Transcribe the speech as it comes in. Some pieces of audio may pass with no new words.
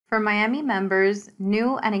For Miami members,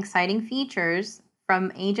 new and exciting features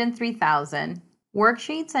from Agent 3000,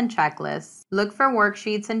 Worksheets and Checklists. Look for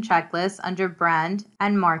Worksheets and Checklists under Brand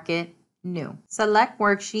and Market, New. Select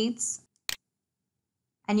Worksheets,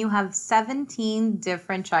 and you have 17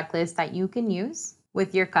 different checklists that you can use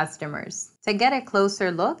with your customers. To get a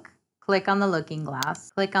closer look, click on the looking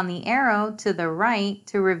glass. Click on the arrow to the right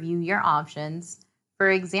to review your options. For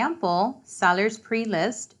example, seller's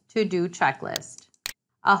pre-list to-do checklist,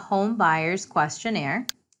 a home buyer's questionnaire,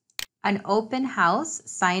 an open house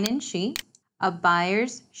sign-in sheet, a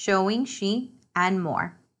buyer's showing sheet, and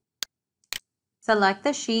more. Select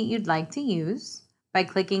the sheet you'd like to use by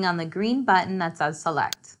clicking on the green button that says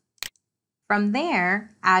Select. From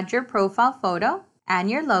there, add your profile photo and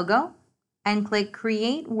your logo and click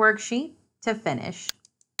Create Worksheet to finish.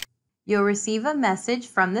 You'll receive a message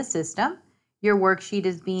from the system. Your worksheet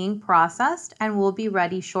is being processed and will be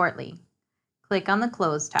ready shortly. Click on the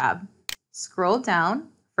Close tab. Scroll down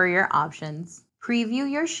for your options. Preview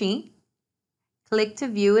your sheet. Click to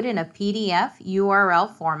view it in a PDF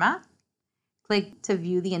URL format. Click to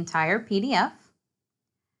view the entire PDF.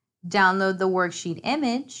 Download the worksheet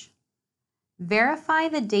image. Verify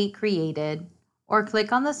the date created, or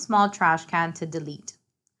click on the small trash can to delete.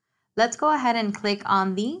 Let's go ahead and click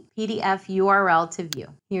on the PDF URL to view.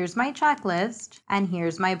 Here's my checklist, and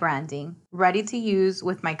here's my branding, ready to use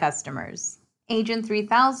with my customers. Agent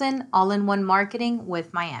 3000 All-in-One Marketing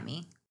with Miami.